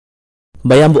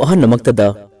ꯃꯌꯥꯝꯕꯨ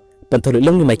ꯑꯍꯟꯅꯃꯛꯇꯗ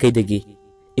ꯄꯟꯊꯧꯂꯛꯂꯝꯒꯤ ꯃꯥꯏꯀꯩꯗꯒꯤ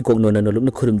ꯏꯀꯣꯛꯅꯣꯅ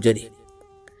ꯅꯣꯂꯨꯛꯅ ꯈꯨꯔꯨꯝꯖꯔꯤ꯫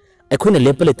 ꯑꯩꯈꯣꯏꯅ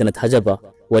ꯂꯦꯞꯄ ꯂꯩꯇꯅ ꯊꯥꯖꯕ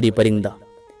ꯋꯥꯔꯤ ꯄꯔꯤꯡꯗ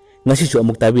ꯉꯁꯤꯁꯨ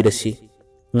ꯑꯃꯨꯛ ꯇꯥꯕꯤꯔꯁꯤ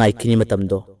ꯉꯥꯏꯈꯤꯅꯤ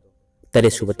ꯃꯇꯝꯗꯣ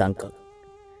 8ꯁꯨꯕ ꯇꯥꯡꯀꯛ꯫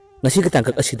 ꯉꯁꯤꯒꯤ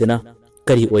ꯇꯥꯡꯀꯛ ꯑꯁꯤꯗꯅ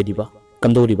ꯀꯔꯤ ꯑꯣꯏꯔꯤꯕ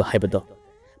ꯀꯝꯗꯧꯔꯤꯕ ꯍꯥꯏꯕꯗꯣ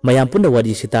ꯃꯌꯥꯝ ꯄꯨꯟꯅ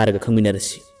ꯋꯥꯔꯤꯁꯤ ꯇꯥꯔꯒ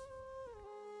ꯈꯪꯃꯤꯟꯅꯔꯁꯤ꯫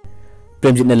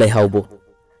 ꯄ꯭ꯔꯦꯝꯖꯤꯠꯅ ꯂꯩꯍꯥꯎꯕꯨ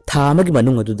ꯊꯥ ꯑꯃꯒꯤ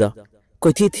ꯃꯅꯨꯡ ꯑꯗꯨꯗ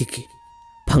ꯀꯣꯏꯊꯤ ꯊꯤꯈꯤ,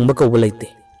 ꯐꯪꯕ ꯀꯧꯕ ꯂꯩꯇꯦ꯫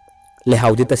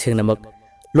 ꯂꯩꯍꯥꯎꯗꯤ ꯇꯁꯦꯡꯅꯃꯛ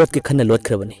ꯂꯣꯠꯀꯦ ꯈꯟꯅ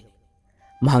ꯂꯣꯠꯈ꯭ꯔꯕꯅꯤ꯫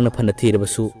 ꯃꯍꯥꯛꯅ ꯐꯅ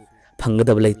ꯊꯤꯔꯕꯁꯨ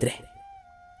ꯐꯪꯒꯗꯕ ꯂꯩꯇ꯭ꯔꯦ꯫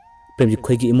 ꯄ꯭ꯔꯦꯝꯖꯤꯠ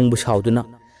ꯈꯣꯏꯒꯤ ꯏꯃꯨꯡꯕꯨ ꯁꯥꯎꯗꯨꯅ,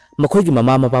 ꯃꯈꯣꯏꯒꯤ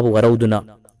ꯃꯃꯥ ꯃꯄꯥꯕꯨ ꯋꯥꯔꯧꯗꯨꯅ,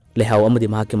 ꯂꯩꯍꯥꯎ ꯑꯃꯗꯤ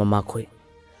ꯃꯍꯥꯛꯀꯤ ꯃꯃꯥꯈꯣꯏ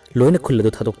ꯂꯣꯏꯅ ꯈꯨꯜ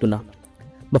ꯑꯗꯨ ꯊꯥꯗꯣꯛꯇꯨꯅ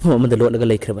ꯃꯐꯝ ꯑꯃꯗ ꯂꯣꯠꯂꯒ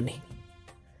ꯂꯩꯈ꯭ꯔꯕꯅꯤ꯫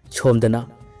 ꯁꯣꯝꯗꯅ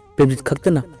ꯄ꯭ꯔꯦꯝꯖꯤꯠ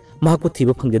ꯈꯛꯇꯅ ꯃꯍꯥꯛꯄꯨ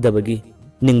ꯊꯤꯕ ꯐꯪꯖꯗꯕꯒꯤ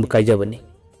ꯅꯤꯡꯕ ꯀꯥꯏꯖꯕꯅꯤ,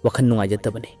 ꯋꯥꯈꯜ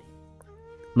ꯅꯨꯡꯉꯥꯏꯖꯗꯕꯅꯤ꯫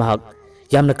 ꯃꯍꯥꯛ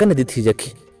ꯌꯥꯝꯅ ꯀꯟꯅꯗꯤ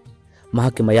ꯊꯤꯖꯈꯤ꯫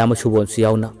 ꯃꯍꯥꯛꯀꯤ ꯃꯌꯥꯝꯕ ꯁꯨꯕꯣꯜꯁꯨ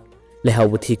ꯌꯥꯎꯅ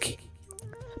ꯂꯩꯍꯥꯎꯕꯨ ꯊꯤꯈꯤ꯫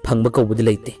 ꯐꯪꯕ ꯀꯧꯕꯗꯤ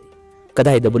ꯂꯩꯇꯦ꯫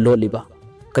 ꯀꯗꯥꯏꯗꯕꯨ ꯂꯣꯠꯂꯤꯕ,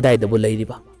 ꯀꯗꯥꯏꯗꯕꯨ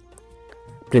ꯂꯩꯔꯤꯕ?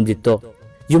 ꯄ꯭ꯔꯦꯝꯖꯤꯠꯇꯣ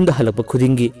ꯌꯨꯝꯗ ꯍꯜꯂꯛꯄ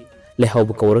ꯈꯨꯗꯤꯡꯒꯤ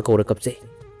ꯂꯩꯍꯥꯎꯕꯨ ꯀꯧꯔ ꯀꯧꯔ ꯀꯞꯆꯩ꯫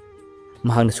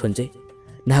 ꯃꯍꯥꯛꯅ ꯁꯣꯟꯖꯩ,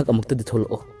 ꯅꯍꯥꯛ ꯑꯃꯨꯛꯇꯗꯤ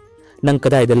ꯊꯣꯛꯂꯛꯑꯣ, ꯅꯪ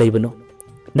ꯀꯗꯥꯏꯗ ꯂꯩꯕꯅꯣ?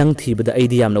 ꯅꯪ ꯊꯤꯕꯗ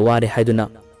ꯑꯩꯗꯤ ꯌꯥꯝꯅ ꯋꯥꯔꯦ ꯍꯥꯏꯗꯨꯅ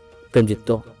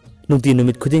ꯄ꯭ꯔꯦꯝꯖꯤꯠꯇꯣ ꯅꯨꯡꯇꯤ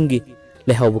ꯅꯨꯃꯤꯠ ꯈꯨꯗꯤꯡꯒꯤ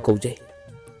ꯂꯩꯍꯥꯎꯕꯨ ꯀꯧꯖꯩ꯫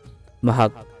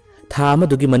 ꯃꯍꯥꯛ ꯊꯥ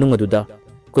ꯑꯃꯗꯨꯒꯤ ꯃꯅꯨꯡ ꯑꯗꯨꯗ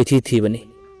ꯀꯣꯏꯊꯤ ꯊꯤꯕꯅꯤ,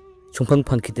 ꯁꯨꯡꯐꯪ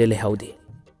ꯐꯪꯈꯤꯗ꯭ꯔꯦ ꯂꯩꯍꯥꯎꯗꯤ꯫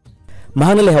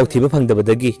 ꯃꯍꯥꯛꯅ ꯂꯩꯍꯥꯎ ꯊꯤꯕ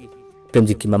ꯐꯪꯗꯕꯗꯒꯤ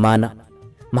ꯄ꯭ꯔꯦꯝꯖꯤꯠꯀꯤ ꯃꯃꯥꯅ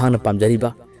ꯃꯍꯥꯛꯅ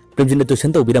ꯄꯥꯝꯖꯔꯤꯕ ꯄ꯭ꯔꯦꯝꯖꯤꯠꯅ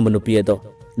ꯇꯨꯏꯁꯟ ꯇꯧꯕꯤꯔꯝꯕ ꯅꯨꯄꯤ ꯑꯗꯣ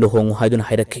ꯂꯨꯍꯣꯡꯉꯨ ꯍꯥꯏꯗꯨꯅ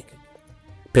ꯍꯥꯏꯔꯛꯈꯤ꯫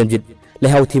 ꯄ꯭ꯔꯦꯝꯖꯤꯠ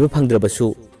ꯂꯩꯍꯥꯎ ꯊꯤꯕ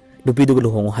ꯐꯪꯗ꯭ꯔꯕꯁꯨ ꯅꯨꯄꯤꯗꯨꯒ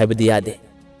ꯂꯨꯍꯣꯡꯉꯨ ꯍꯥꯏꯕꯗꯤ ꯌꯥꯗꯦ꯫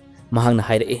 ꯃꯍꯥꯛꯅ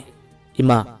ꯍꯥꯏꯔꯛꯏ,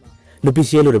 ꯏꯃꯥ, ꯅꯨꯄꯤ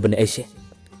ꯆꯦꯜꯂꯨꯔꯕꯅꯤ ꯑꯩꯁꯦ,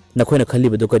 ꯅꯈꯣꯏꯅ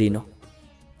ꯈꯜꯂꯤꯕꯗꯨ ꯀꯔꯤꯅꯣ?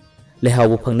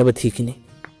 ꯂꯩꯍꯥꯎꯕꯨ ꯐꯪꯅꯕ ꯊꯤꯈꯤꯅꯤ,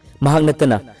 ꯃꯍꯥꯛ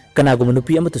ꯅꯠꯇꯅ ꯀꯅꯥꯒꯨꯝꯕ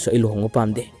ꯅꯨꯄꯤ ꯑꯃꯠꯇꯁꯨ ꯑꯩ ꯂꯨꯍꯣꯡꯕ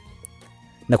ꯄꯥꯝꯗꯦ꯫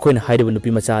 ꯅꯈꯣꯏꯅ ꯍꯥꯏꯔꯤꯕ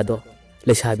ꯅꯨꯄꯤ ꯃꯆꯥ ꯑꯗꯣ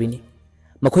ꯂꯩꯁꯥꯕꯤꯅꯤ,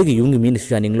 ꯃꯈꯣꯏꯒꯤ ꯌꯨꯝꯒꯤ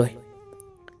ꯃꯤꯅꯁꯨ ꯌꯥꯅꯤꯡꯂꯣꯏ꯫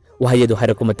 ꯋꯥꯍꯩ ꯑꯗꯨ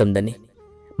ꯍꯥꯏꯔꯛꯄ ꯃꯇꯝꯗꯅꯤ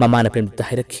ꯃꯃꯥꯅ ꯄ꯭ꯔꯦꯝꯖꯤꯠꯇ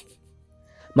ꯍꯥꯏꯔꯛꯈꯤ,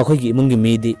 ꯃꯈꯣꯏꯒꯤ ꯏꯃꯨꯡꯒꯤ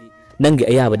ꯃꯤꯗꯤ ꯅꯪꯒꯤ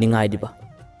ꯑꯌꯥꯕꯅꯤ ꯉꯥꯏꯔꯤꯕ꯫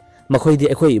 ꯃꯈꯣꯏꯗꯤ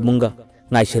ꯑꯩꯈꯣꯏ ꯏꯃꯨꯡꯒ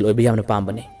ꯉꯥꯏꯁꯦꯜ ꯑꯣꯏꯕ ꯌꯥꯝꯅ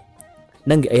ꯄꯥꯝꯕꯅꯤ꯫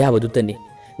 ꯅꯪꯒꯤ ꯑꯌꯥꯕꯗꯨꯇꯅꯤ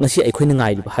ꯉꯁꯤ ꯑꯩꯈꯣꯏꯅ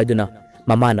ꯉꯥꯏꯔꯤꯕ ꯍꯥꯏꯗꯨꯅ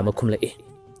ꯃꯃꯥꯅ ꯑꯃ ꯈꯨꯝꯂꯛꯏ꯫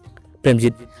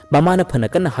 ꯄ꯭ꯔꯦꯝꯖꯤꯠ ꯃꯃꯥꯅ ꯐꯅ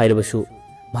ꯀꯟꯅ ꯍꯥꯏꯔꯕꯁꯨ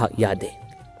ꯃꯍꯥꯛ ꯌꯥꯗꯦ꯫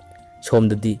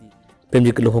 ꯁꯣꯝꯗꯗꯤ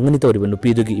ꯄ꯭ꯔꯦꯝꯖꯤꯠꯀ ꯂꯨꯍꯣꯡꯒꯅꯤ ꯇꯧꯔꯤꯕ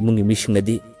ꯅꯨꯄꯤꯗꯨꯒꯤ ꯏꯃꯨꯡꯒꯤ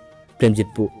ꯃꯤꯁꯤꯡꯅꯗꯤ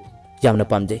ꯄ꯭ꯔꯦꯝꯖꯤꯠꯄꯨ ꯌꯥꯝꯅ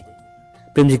ꯄꯥꯝꯖꯩ꯫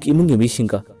 ꯄ꯭ꯔꯦꯝꯖꯤꯠꯀꯤ ꯏꯃꯨꯡꯒꯤ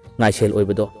ꯃꯤꯁꯤꯡꯒ ꯉꯥꯏꯁꯦꯜ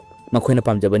ꯑꯣꯏꯕꯗꯣ ꯃꯈꯣꯏꯅ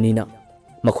ꯄꯥꯝꯖꯕꯅꯤꯅ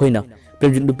ꯃꯈꯣꯏꯅ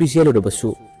ꯄ꯭ꯔꯦꯝꯖꯤꯠ ꯅꯨꯄꯤ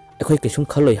ꯆꯦꯜꯂꯨꯔꯕꯁꯨ ꯑꯩꯈꯣꯏ ꯀꯩꯁꯨꯝ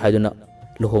ꯈꯜꯂꯣꯏ ꯍꯥꯏꯗꯨꯅ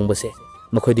ꯂꯨꯍꯣꯡꯕꯁꯦ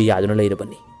ꯃꯈꯣꯏꯗ ꯌꯥꯗꯨꯅ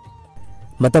ꯂꯩꯔꯕꯅꯤ꯫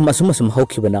 ꯃꯇꯝ ꯑꯁꯨꯝ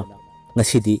ꯍꯧꯈꯤꯕꯅ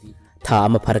ꯉꯁꯤꯗꯤ ꯊꯥ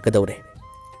ꯑꯃ ꯐꯥꯔꯛꯀꯗꯧꯔꯦ꯫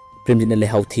 ꯄ꯭ꯔꯦꯝꯖꯤꯠꯅ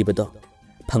ꯂꯩꯍꯥꯎ ꯊꯤꯕꯗꯣ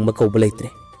ꯐꯪꯕ ꯀꯧꯕ ꯂꯩꯇ꯭ꯔꯦ꯫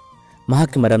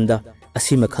 ꯃꯍꯥꯛꯀꯤ ꯃꯔꯝꯗ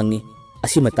ꯑꯁꯤꯃ ꯈꯪꯉꯤ,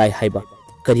 ꯑꯁꯤꯃ ꯇꯥꯏ ꯍꯥꯏꯕ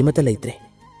ꯀꯔꯤꯃꯠꯇ ꯂꯩꯇ꯭ꯔꯦ꯫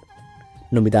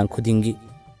 ꯅꯨꯃꯤꯗꯥꯡ ꯈꯨꯗꯤꯡꯒꯤ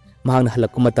ꯃꯍꯥꯛꯅ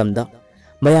ꯍꯜꯂꯛꯄ ꯃꯇꯝꯗ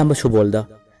ꯃꯌꯥꯝꯕ ꯁꯨꯕꯣꯜꯗ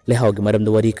ꯂꯩꯍꯥꯎꯒꯤ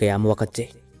ꯃꯔꯝꯗ ꯋꯥꯔꯤ ꯀꯌꯥ ꯑꯃ ꯋꯥꯀꯠꯆꯩ꯫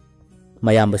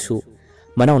 ꯃꯌꯥꯝꯕꯁꯨ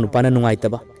ꯃꯅꯥꯎ ꯅꯨꯄꯥꯅ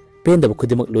ꯅꯨꯡꯉꯥꯏꯇꯕ, ꯄꯦꯟꯗꯕ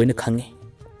ꯈꯨꯗꯤꯡꯃꯛ ꯂꯣꯏꯅ ꯈꯪꯉꯤ꯫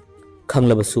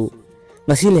 ꯈꯪꯂꯕꯁꯨ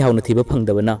ꯉꯁꯤ ꯂꯩꯍꯥꯎꯅ ꯊꯤꯕ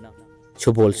ꯐꯪꯗꯕꯅ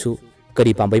ꯁꯨꯕꯣꯜꯁꯨ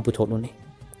ꯀꯔꯤ ꯄꯥꯝꯕꯩ ꯄꯨꯊꯣꯛꯂꯨꯅꯤ?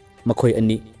 ꯃꯈꯣꯏ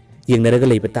ꯑꯅꯤ ꯌꯦꯡꯅꯔꯒ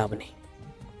ꯂꯩꯕ ꯇꯥꯕꯅꯤ꯫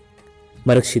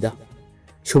 ꯃꯔꯛꯁꯤꯗ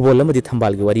ꯁꯨꯕꯣꯜ ꯑꯃꯗꯤ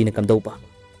ꯊꯝꯕꯥꯜꯒꯤ ꯋꯥꯔꯤꯅ ꯀꯝꯗꯧꯕ?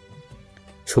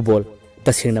 ꯁꯨꯕꯣꯜ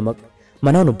ꯇꯁꯦꯡꯅꯃꯛ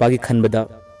ꯃꯅꯥꯎ ꯅꯨꯄꯥꯒꯤ ꯈꯟꯕꯗ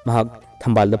ꯃꯍꯥꯛ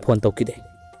ꯊꯝꯕꯥꯜꯗ ꯐꯣꯟ ꯇꯧꯈꯤꯗꯦ꯫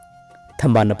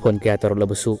 ꯊꯝꯕꯥꯜꯅ ꯐꯣꯟ ꯀꯌꯥ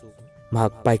ꯇꯧꯔꯛꯂꯕꯁꯨ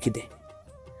ꯃꯍꯥꯛ ꯄꯥꯏꯈꯤꯗꯦ꯫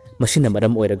 ꯃꯁꯤꯅ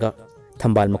ꯃꯔꯝ ꯑꯣꯏꯔꯒ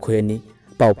ꯊꯝꯕꯥꯜ ꯃꯈꯣꯏ ꯑꯅꯤ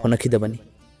ꯄꯥꯎ ꯐꯥꯎꯅꯈꯤꯗꯕꯅꯤ,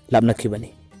 ꯂꯥꯞꯅꯈꯤꯕꯅꯤ꯫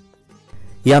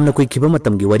 ꯌꯥꯝꯅ ꯀꯨꯏꯈꯤꯕ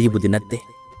ꯃꯇꯝꯒꯤ ꯋꯥꯔꯤꯕꯨꯗꯤ ꯅꯠꯇꯦ꯫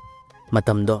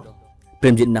 ꯃꯇꯝꯗꯣ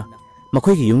ꯄ꯭ꯔꯦꯝꯖꯤꯠꯅ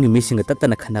ꯃꯈꯣꯏꯒꯤ ꯌꯨꯝꯒꯤ ꯃꯤꯁꯤꯡꯒ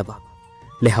ꯇꯠꯇꯅ ꯈꯟꯅꯕ,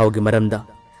 ꯂꯩꯍꯥꯎꯒꯤ ꯃꯔꯝꯗ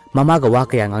ꯃꯃꯥꯒ ꯋꯥ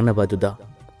ꯀꯌꯥ ꯉꯥꯡꯅꯕ ꯑꯗꯨꯗ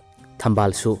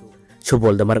ꯊꯝꯕꯥꯜꯁꯨ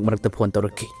ꯁꯨꯕꯣꯜꯗ ꯃꯔꯛ ꯃꯔꯛꯇ ꯐꯣꯟ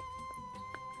ꯇꯧꯔꯛꯈꯤ꯫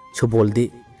 ꯁꯨꯕꯣꯜꯗꯤ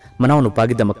ꯃꯅꯥꯎ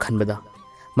ꯅꯨꯄꯥꯒꯤꯗꯃꯛ ꯈꯟꯕꯗ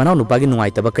ꯃꯅꯥꯎ ꯅꯨꯄꯥꯒꯤ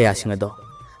ꯅꯨꯡꯉꯥꯏꯇꯕ ꯀꯌꯥꯁꯤꯡ ꯑꯗꯣ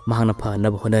ꯃꯍꯥꯛꯅ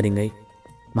ꯐꯍꯟꯅꯕ ꯍꯣꯠꯅꯔꯤꯉꯩ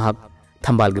ꯃꯍꯥꯛ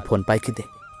ꯊꯝꯕꯥꯜꯒꯤ ꯐꯣꯟ ꯄꯥꯏꯈꯤꯗꯦ꯫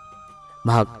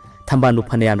 ꯃꯍꯥꯛ ꯊꯝꯕꯥꯜꯕꯨ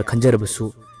ꯐꯅ ꯌꯥꯝꯅ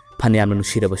ꯈꯟꯖꯔꯕꯁꯨ, ꯐꯅ ꯌꯥꯝꯅ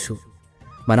ꯅꯨꯡꯁꯤꯔꯕꯁꯨ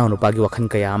ꯃꯅꯥꯎ ꯅꯨꯄꯥꯒꯤ ꯋꯥꯈꯜ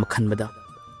ꯀꯌꯥ ꯑꯃ ꯈꯟꯕꯗ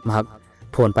ꯃꯍꯥꯛ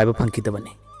ꯐꯣꯟ ꯄꯥꯏꯕ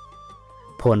ꯐꯪꯈꯤꯗꯕꯅꯤ꯫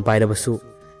 ꯐꯣꯟ ꯄꯥꯏꯔꯕꯁꯨ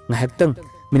ꯉꯥꯏꯍꯥꯛꯇꯪ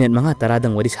ꯃꯤꯅꯤꯠ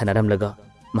 5-10ꯗꯪ ꯋꯥꯔꯤ ꯁꯥꯟꯅꯔꯝꯂꯒ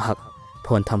ꯃꯍꯥꯛ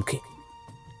ꯐꯣꯟ ꯊꯝꯈꯤ꯫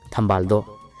 ꯊꯝꯕꯥꯜꯗꯣ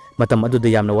ꯃꯇꯝ ꯑꯗꯨꯗ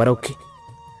ꯌꯥꯝꯅ ꯋꯥꯔꯧꯈꯤ,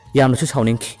 ꯌꯥꯝꯅꯁꯨ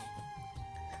ꯁꯥꯎꯅꯤꯡꯈꯤ꯫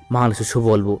 ꯃꯍꯥꯛꯅꯁꯨ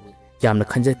ꯁꯨꯕꯣꯜꯕꯨ ꯌꯥꯝꯅ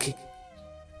ꯈꯟꯖꯈꯤ꯫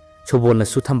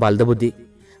 ꯁꯨꯕꯣꯜꯅꯁꯨ ꯊꯝꯕꯥꯜꯗꯕꯨꯗꯤ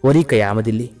ꯋꯥꯔꯤ ꯀꯌꯥ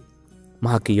ꯑꯃꯗꯤ ꯂꯤ꯫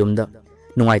 ꯃꯍꯥꯛꯀꯤ ꯌꯨꯝꯗ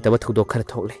ꯅꯨꯡꯉꯥꯏꯇꯕ ꯊꯧꯗꯣꯛ ꯈꯔ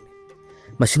ꯊꯣꯛꯂꯦ꯫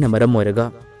 ꯃꯁꯤꯅ ꯃꯔꯝ ꯑꯣꯏꯔꯒ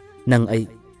ꯅꯪ ꯑꯩ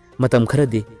ꯃꯇꯝ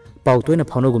ꯈꯔꯗꯤ ꯄꯥꯎ ꯇꯣꯏꯅ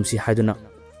ꯐꯥꯎꯅꯒꯨꯝꯁꯤ ꯍꯥꯏꯗꯨꯅ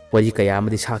ꯋꯥꯔꯤ ꯀꯌꯥ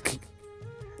ꯑꯃꯗꯤ ꯁꯥꯈꯤ꯫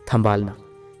 ꯊꯝꯕꯥꯜꯅ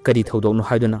ꯀꯔꯤ ꯊꯧꯗꯣꯛꯅꯣ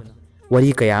ꯍꯥꯏꯗꯨꯅ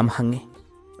ꯋꯥꯔꯤ ꯀꯌꯥ ꯑꯃ ꯍꯪꯉꯤ꯫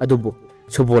 ꯑꯗꯨꯕꯨ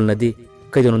ꯁꯨꯕꯣꯜꯅꯗꯤ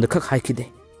ꯀꯩꯗꯧꯅꯨꯡꯗ ꯈꯛ ꯍꯥꯏꯈꯤꯗꯦ꯫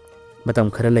 ꯃꯇꯝ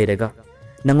ꯈꯔ ꯂꯩꯔꯒ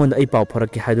ꯅꯪꯉꯣꯟꯗ ꯑꯩ ꯄꯥꯎ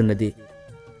ꯐꯥꯎꯔꯛꯀꯦ ꯍꯥꯏꯗꯨꯅꯗꯤ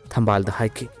ꯊꯝꯕꯥꯜꯗ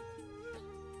ꯍꯥꯏꯈꯤ꯫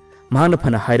 ꯃꯍꯥꯛꯅ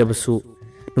ꯐꯅ ꯍꯥꯏꯔꯕꯁꯨ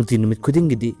ꯅꯨꯡꯇꯤ ꯅꯨꯃꯤꯠ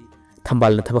ꯈꯨꯗꯤꯡꯒꯤꯗꯤ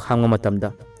ꯊꯝꯕꯥꯜꯅ ꯊꯕꯛ ꯍꯥꯡꯕ ꯃꯇꯝꯗ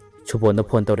ꯁꯨꯕꯣꯜꯗ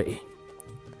ꯐꯣꯟ ꯇꯧꯔꯛꯏ꯫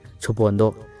 ꯁꯨꯕꯣꯜꯗꯣ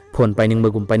ꯐꯣꯟ パイ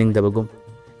ꯅꯤꯡꯕꯒꯨꯝ ꯄꯥꯏꯅꯤꯡꯗꯕꯒꯨꯝ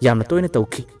ꯌꯥꯝꯅ ꯇꯣꯏꯅ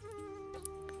ꯇꯧꯈꯤ꯫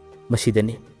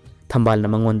 ꯃꯁꯤꯗꯅꯤ ꯊꯝꯕꯥꯜꯅ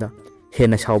ꯃꯉꯣꯟꯗ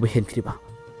ꯍꯦꯟꯅ ꯁꯥꯎꯕ ꯍꯦꯟꯈꯤꯕ꯫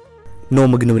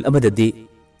 ꯅꯣꯡꯃꯒꯤ ꯅꯨꯃꯤꯠ ꯑꯃꯗꯗꯤ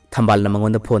ꯊꯝꯕꯥꯜꯅ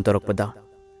ꯃꯉꯣꯟꯗ ꯐꯣꯟ ꯇꯧꯔꯛꯄꯗ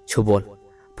ꯁꯨꯕꯣꯜ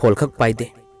ꯐꯣꯟ ꯈꯛ ꯄꯥꯏꯗꯦ꯫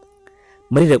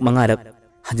 Marirak mangarak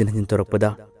hanjin hanjin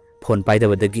torakpada phone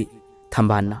paidabadagi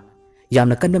Thambalna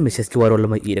yamna kanna message ki warol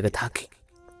ma iraga thaki.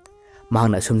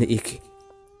 Mahangna asumne iki.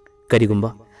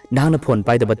 Karigumba nahangna phone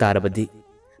paidaba tarabadi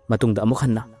matungda amuk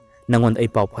hanna nangon ai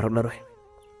pau pharaklaroi.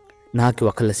 Nahaki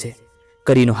wakhal ase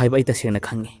karino haiba ai tasengna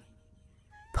khangi.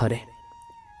 Phare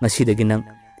ngasidagi nang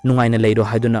nungaina leiro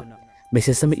haiduna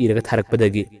message sama iraga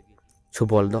tharakpadagi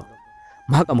Suboldo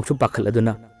mahak amuksu pakhal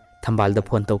aduna Thambalda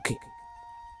phone tauki.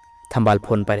 Thambal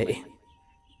phone pare.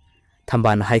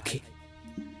 Thambana haiki.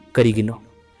 Karigino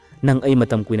nang ai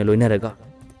matam kuina loinaraga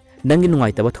nangi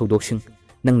nungaitaba thaudoksing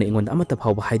nangna ingonda amata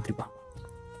phawba haidriba.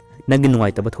 Nangi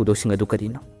nungaitaba thaudoksing adu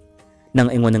karino nang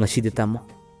ingonda ngasidi tamo.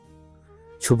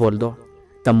 Suboldo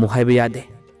tammu haiba yade.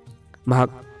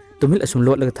 Mahak tumil asum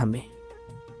lotlaga thamme.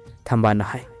 Thambana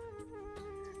hai.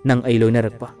 Nang ai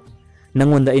loinarakpa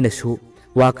nangonda aina su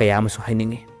wa kaya amasu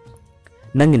hainingi.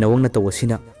 Nangi nawangna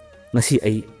tawasina ngasi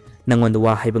ai nangonda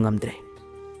wa haiba ngamdre.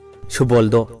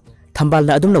 Suboldo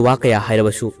Thambalna adumna wa kaya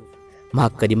hairabasu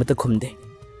mahak karimata khumde.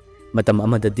 Matam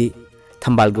amadadi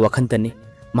Thambalgi wakhantani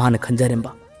mahana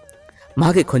khanjaremba.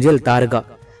 Mahaki khonjel taraga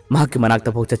mahaki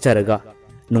manakta phau chacharaga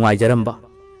nungaijaramba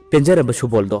penjaramba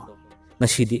Suboldo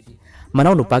ngasidi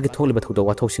manaw nupagi thokliba thokdo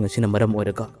wathoksinga sina maram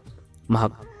oiraga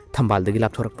mahak Thambaldagi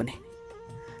lapthorakpani.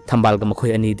 Thambalga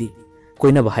makhoi anidi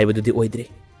koinaba haibadudi oidre.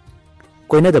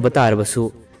 Koinadaba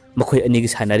tarabasu makhoi anigi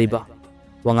sanariba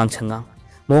wangang changang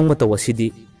mawang mata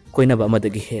wasidi koinaba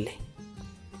amadagi hele.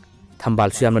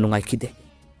 Thambal su yamna nungaikide.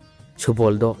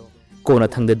 Suboldo kona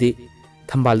thangdadi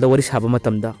Thambalda wari saba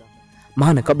matamda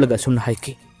mahana kaplaga asumna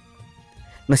haiki.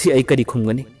 Ngasi ai kari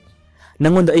khumgani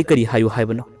nangonda ai kari hayu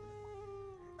haibano.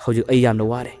 Hojik ai yamna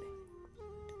ware.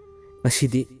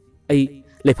 Ngasidi ai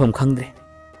lepham khangdre.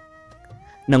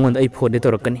 Nangonda ai phone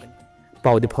torakani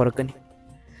pawdi phorakani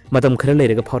matam khara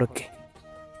leiraga phorakke.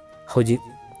 Hojik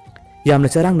yamna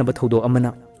charangnaba thaudo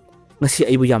amana ngasi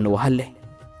aibu yamna wahalle.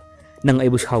 Nang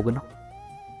aibu saugano.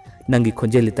 Nangi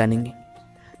khonjeli taningi.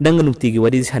 Nanga nuktigi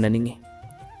wari sananingi.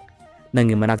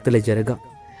 Nangi manakta lejaraga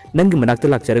nangi manakta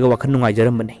lakjaraga wakhan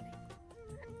nungaijarambane.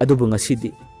 Adubu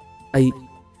ngasidi ai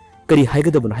kari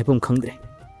haigadabano haipam khangdre.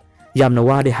 Yamna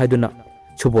ware haiduna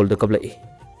Suboldo kablai.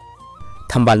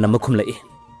 Thambalna makhumlai.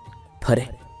 Phare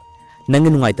nangi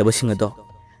nungaitaba singado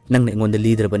nangna ingonda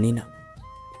lidrabanina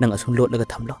nang asum lotlaga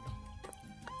thamlo.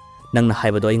 Nangna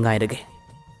haibado ai ngairage.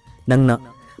 Nangna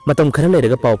matam khara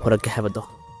leiraga paw pharakke haibado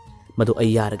madu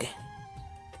ai yarage.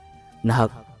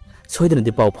 Nahak soidana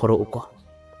di paw phoro uko.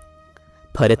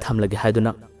 Phare thamlage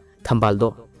haiduna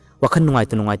Thambaldo wakhan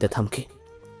nungaita thamki.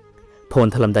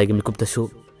 Phone thalamdaigi mikuptasu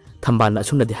Thambalna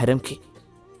asumna di hairamki.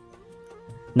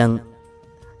 Nang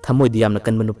thamoidi yamna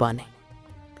kanba nupane.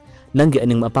 Nangi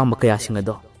aning apamba kaya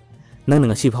singado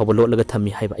nangna ngasi phawba lotlaga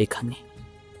thammi haiba ai khangi.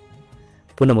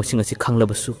 Punamok singasi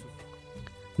khanglabasu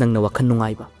nangna wakhan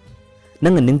nungaiba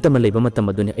nanga ningtama leiba matam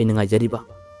aduni ai nungaijariba.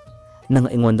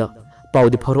 Nanga ingonda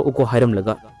pawdi pharo uko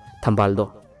hairamlaga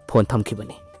Thambaldo phone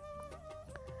thamkibani.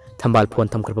 Thambal phone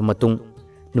thamkhraba matung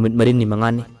numit marini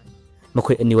mangani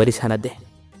makhoi ani wari sanade.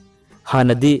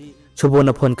 Hanadi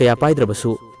Subona phone kaya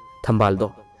paidrabasu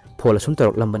Thambaldo phone asum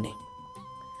toroklambani.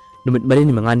 Numit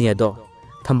marini mangani ado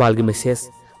Thambalgi message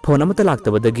phone amata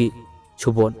laktabadagi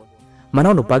Subon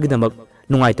manaw nupagidamak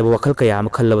nungaitaba wakhal kaya ama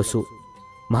khallabasu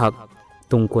mahak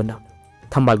tungkona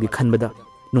Thambalgi khanbada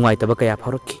nungaitaba kaya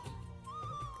phaurakki.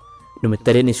 Numit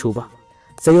 3 ni suba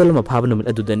chayol ma phaba numit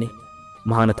adudani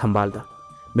mahana Thambalda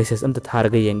message amta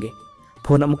tharaga yenge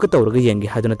phone amukka tawraga yenge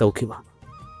haduna tawkhiba.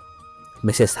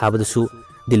 Message thabadasu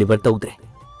deliver tawdre.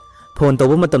 Phone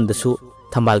tawba matamdasu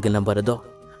Thambalgi number ado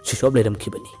switch off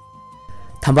leiramkhibani.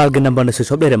 Thambalgi number na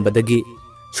switch off leirambadagi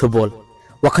Subol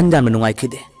wakhan jamna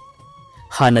nungaikide.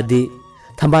 Hanadi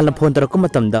Thambalna phone tarakku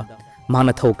matamda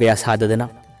mahana thau kaya sadadana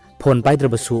phone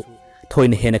paidrabasu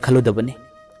thoina hena khaludabani.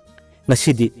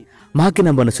 Ngasidi mahaki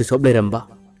number na switch off leiramba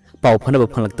paw phanaba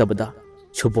phanglaktabada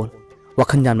Subol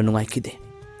wakhan jamna nungaikide.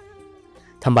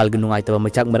 Thambalgi nungaitaba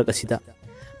maichak marak asida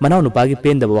manaw nupagi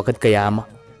pendaba wakat kaya ama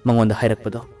mangonda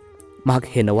hairakpado mahak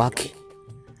hena waki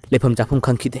lepham chafum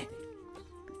khangkide.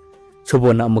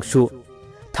 Subona amuksu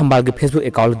Thambalgi Facebook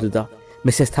account duda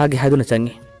message thagi haiduna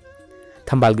changi.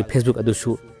 Thambalgi Facebook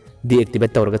adusu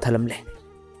deactivate tawraga thalamle.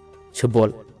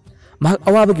 Subol mahak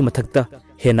awabagi mathakta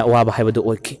hena awaba haibadu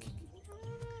oiki.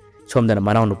 Somdana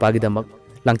manaw nupagi damak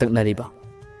langtak nariba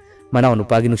manaw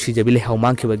nupagi nusijabi lehaw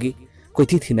mangkhibagi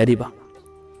koithi thinariba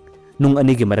nung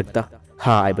anigi marakta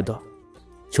ha aibado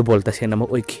Subol tasena ma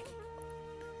oiki.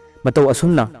 Mataw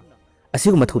asumna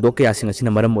asiguma thudok kaya singa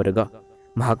sina maram oraga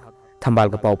mahak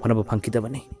Thambalga paw phanaba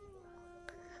phangkidabani.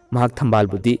 Mahak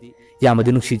Thambalbudi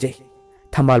yamadi nungsijai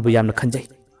Thambalbu yamna khanjai.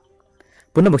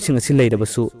 पुनमक्सिंग असि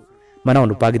लेरबसु मनाव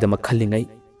नुपागिदमक खल्लिङै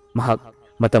महाक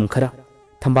मतम खरा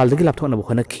थम्बालदगी लापथोकनब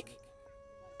होनखि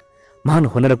महान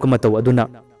होनरक मतौ अदुना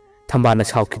थम्बाना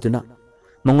साउखिदुना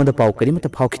मंगोंदा पाउ करिमता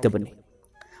फाउखिदबनी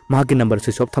महाकी number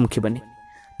switch off थमखिबनी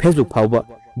Facebook फाउबा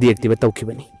deactivate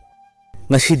तौखिबनी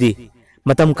ngасidi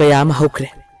matam kaya ama haukhre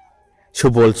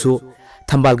subol su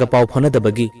thambal ga paw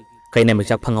phonadabagi kaina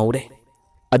mechak phangaure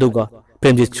aduga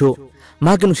premjit su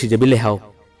maganu sijabi lehaw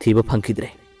thiba phangkhidre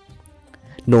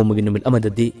nomagi numit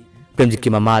amadadi premjit ki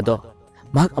mama do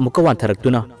mag amuka wan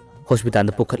tharaktuna hospital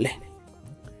da pukhatle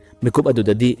mikup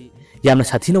adudadi yamna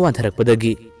sathina wan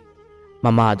tharakpadagi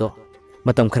mama do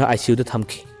matam khara ICU da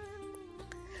thamki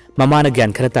mama na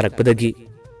gyan khara tarakpadagi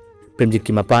premjit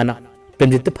ki mapana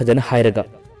premjit ta phajana hairaga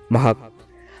mahak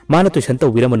mana tuition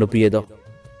tawirama nupi edo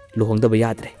luhongdaba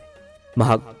yadre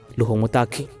mahak luhongmo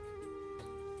takhi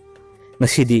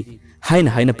ngasidi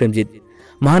haina premjit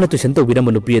mana tuition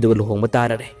tawirama nupi edo luhongmo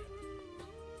tarare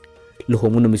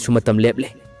luhongmu numi sumatam leple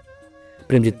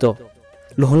premjit to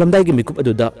luhonglamdai gi mikup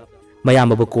aduda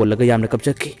mayama ba kollaga yamna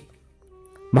kapchakhi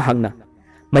mahakna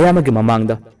mayama gi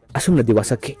mamangda asumna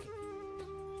diwasakhi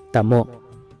tamo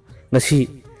ngasi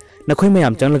nakhoi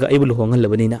mayam changlaga aibu luhongal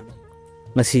labanina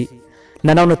ngasi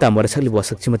nanauna tamora sakli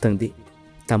wasakchi matangdi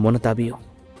tamona tabiyo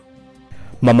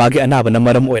mamagi anaba na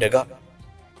maram oiraga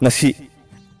ngasi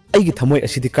aigi thamoi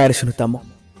asidi kaira sunu tamo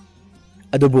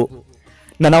adubu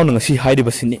nanauna ngasi hairi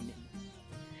basini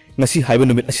ngasi haiba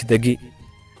numit asidagi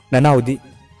nanaudi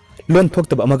lon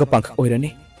thoktaba amaga pangkhak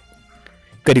oirani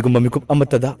karigumba mikup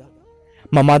amatada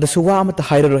mamada su wa amata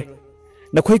hairaroi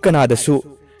nakhoi kanada su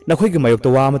nakhoi gi mayokta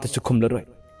wa amata su khumlaroi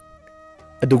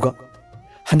aduga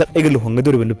handak aiga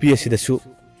luhongaduriba nupi asidasu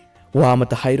wa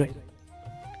amata hairoi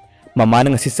mamana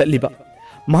ngasi chatliba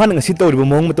mahana ngasi tawriba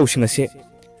mawng matawsing ase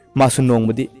masu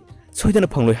nongmadi soidana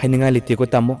phangloi hainingai lite ko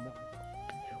tamo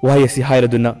wai asi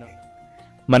hairaduna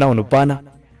manaw nupana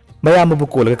mayamabu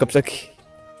kolaga kapsakhi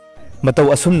mataw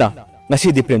asumna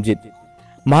ngasi di premjit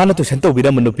mahana tu sentau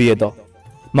bira nupi edo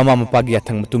mama mapagi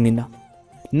yathang matungina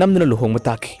namduna luhong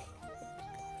mataki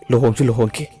luhongchu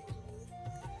luhongki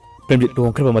premjit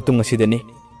luhong khraba matung asidani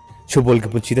subol gi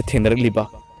punchida thengnarakliba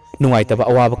nungaitaba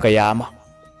awaba kaya ama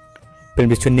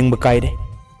premjit chu ningba kaire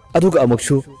aduga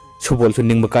amuksu subol chu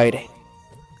ningba kaire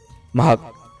mahak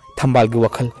thambal gi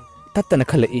wakhal tattana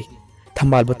khalai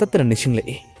thambal ba tattana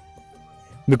nishinglai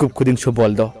mikup khuding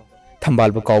subol do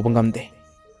thambal ba kawba ngamde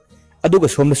aduga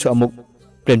somna su amuk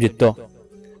premjit to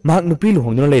mahak nupi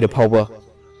luhongduna leira phawba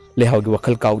lehaw gi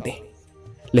wakhal kawde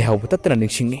lehaw ba tattana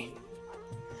ningsingi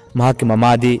mahak ki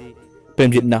mamadi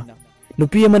premjit na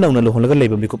nupi ama nauna luhonglaga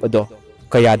leiba mikup ado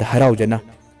kayada haraujana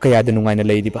kayada nungaina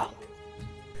leidiba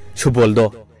subol do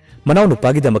manaw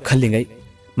nupagi dama khallingai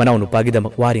manaw nupagi dama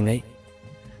waringai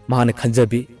mahana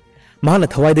khanjabi mahana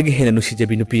thawaidagi hena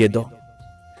nusijabi nupi ado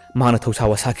mahana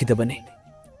thausawa sakhidabane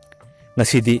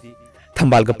ngasidi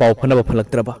thambalga paw phanaba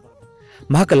phalaktraba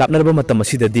mahaka lapnaraba matam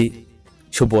asidadi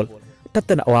subol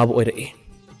tattana awaba oirai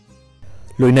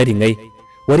loinaringai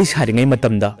wari saringai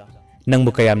matamda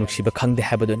nangbu kayam nuksiba khangde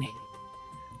habadoni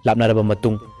lapnaraba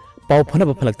matung paw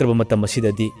phanaba phalaktraba matam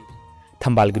asidadi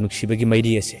thambalgi nuksibagi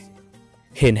mairi ase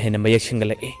hen mayak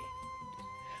singalai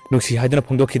nuksi haduna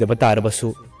phongdokhidaba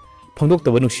tarabasu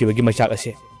phongdoktaba nuksibagi machak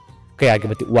ase kayagi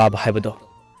mati waba habado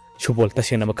subol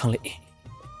tasena ma khanglai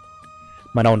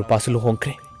manaw nu pasu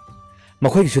luhongkre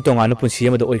makhoi gi su tonganu punsi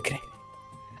amada oikre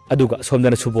aduga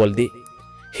somdana suboldi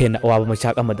hen awaba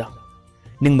machak amada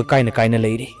ningba kaina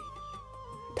leiri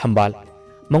thambal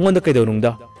mangonda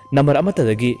kaidonungda number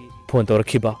amatadagi phone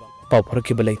torakhiba paw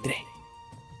phorakhiba leitre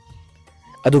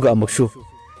aduga amuksu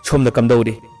somda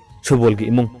kamdawri subolgi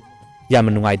imung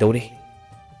yamna nungai dawri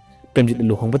premjit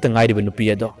luhongbata ngairiba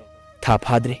nupi ado tha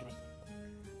phadre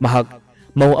mahak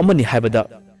mau amani haibada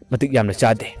matik yamna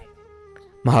chade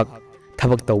mahak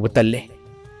thabak tawba talle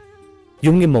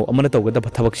yumgi mau amana tawgada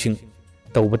thabak sing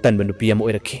tawba tanba nupi am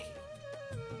oirakhi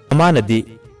amanadi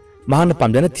mahana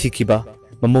pamjana thikiba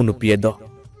mamau nupi ado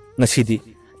ngasidi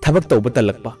thabak tawba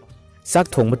talakpa sak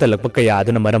thongba talakpa kaya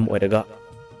aduna maram oiraga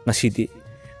ngasidi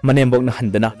manembok na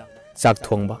handana sak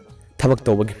thongba thabak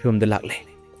tawba gi phimda lakle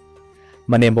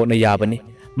manembok na yabani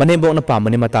manembok na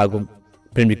pamani matagum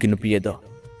premjit nupi ado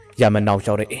yama naw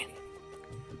chawre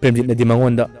premjit na di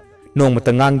mangonda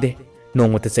nongmata ngangde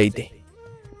nongmata chaide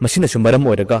masina su maram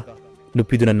oiraga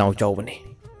nupiduna naw chawbani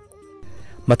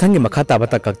mathangi makha taba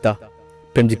takakta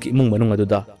premjit ki imung manung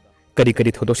aduda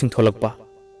kari thodosing tholakpa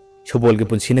subol gi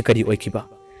punsina kari oikiba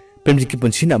premjit ki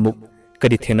punsina amuk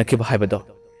kari thengnakiba haibado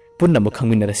punna muk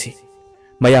khangminarasi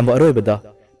mayam aroibada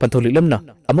pantholilamna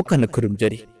amuk kana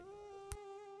khurumjari